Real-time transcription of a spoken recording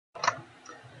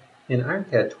In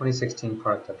IronCAD 2016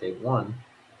 Product Update 1,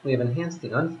 we have enhanced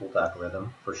the Unfold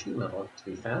algorithm for sheet metal to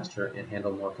be faster and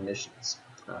handle more conditions.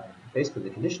 Basically, the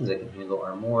conditions it can handle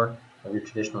are more of your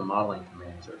traditional modeling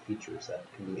commands or features that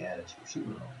can be added to your sheet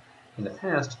metal. In the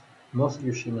past, most of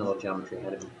your sheet metal geometry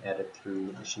had to be added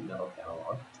through the sheet metal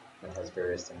catalog. It has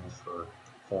various things for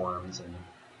forms and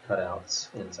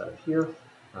cutouts inside of here.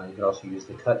 You could also use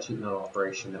the cut sheet metal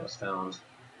operation that was found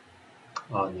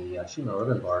on the sheet metal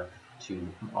ribbon bar to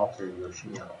alter your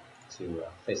sheet metal to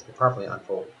basically properly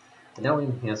unfold. And now we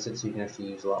enhanced it so you can actually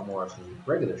use a lot more of the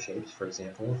regular shapes. For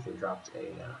example, if we dropped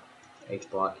a H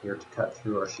block here to cut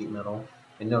through our sheet metal,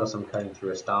 and notice I'm cutting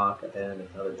through a stock, a bend, and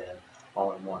another bend,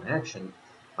 all in one action.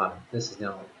 This is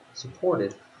now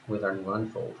supported with our new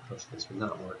Unfold, which this would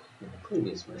not work in the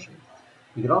previous version.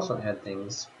 You could also add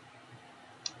things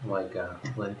like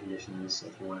blend conditions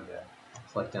if you wanted to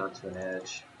select down to an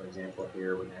edge. For example,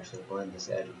 here we can actually blend this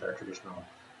edge with our traditional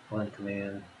blend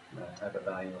command type of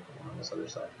value on this other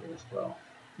side here as well.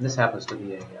 And this happens to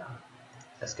be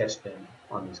a sketch bin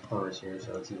on these corners here,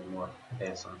 so it's even more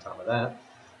advanced on top of that.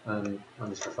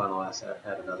 Just for fun, I'll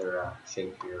add another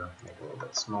shape here, make it a little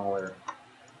bit smaller.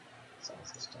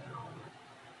 Size this down.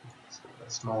 It's a little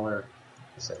bit smaller.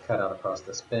 Just a cutout across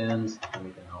this bend, and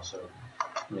we can also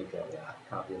make a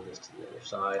copy of this to the other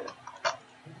side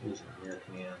using a mirror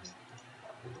command.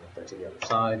 Put that to the other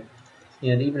side.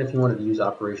 And even if you wanted to use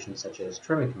operations such as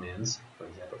trimming commands, for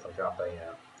example, if I drop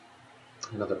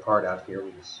another part out here,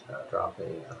 we just drop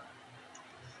a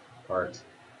part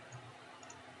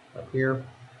up here,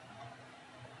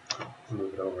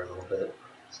 move it over a little bit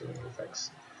so it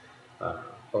affects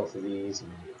both of these,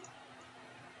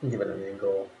 and give it an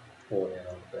angle, pull it in a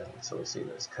little bit so we see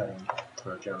that it's cutting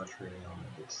our geometry. I'll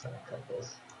make it cut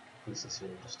both pieces here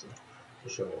just to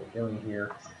show what we're doing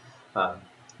here.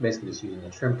 Basically just using the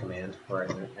trim command, where I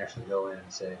can actually go in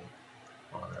and say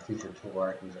on our feature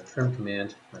toolbar, I can use our trim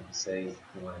command. I can say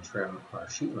we want to trim our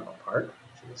sheet metal part,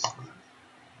 which is the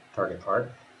target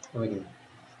part, and we can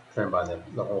trim by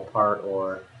the whole part,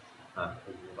 or we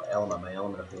can do by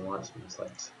element if we want. So we can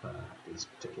select these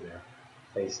particular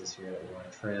faces here that we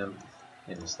want to trim,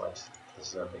 and just select this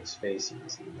is our base face. You can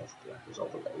see that's the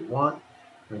result that we want.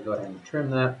 We can go ahead and trim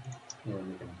that, and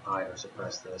we can hide or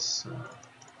suppress this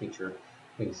feature.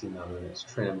 We can see now that it's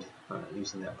trimmed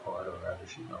using that part or other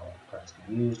sheet metal parts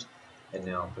to be used. And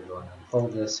now if we go and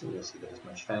unfold this, you'll see that it's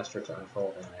much faster to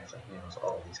unfold, and it actually handles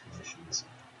all of these conditions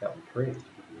that we created to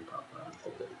give you a proper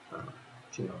unfolded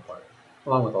sheet metal part.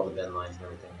 Along with all the bend lines and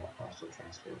everything will also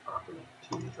transfer properly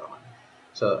to the drawing.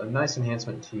 So a nice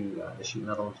enhancement to the sheet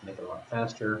metal to make it a lot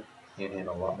faster and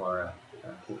handle a lot more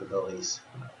capabilities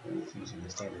with using the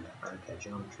standard IronCAD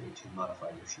geometry to modify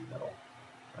your sheet metal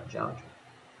geometry.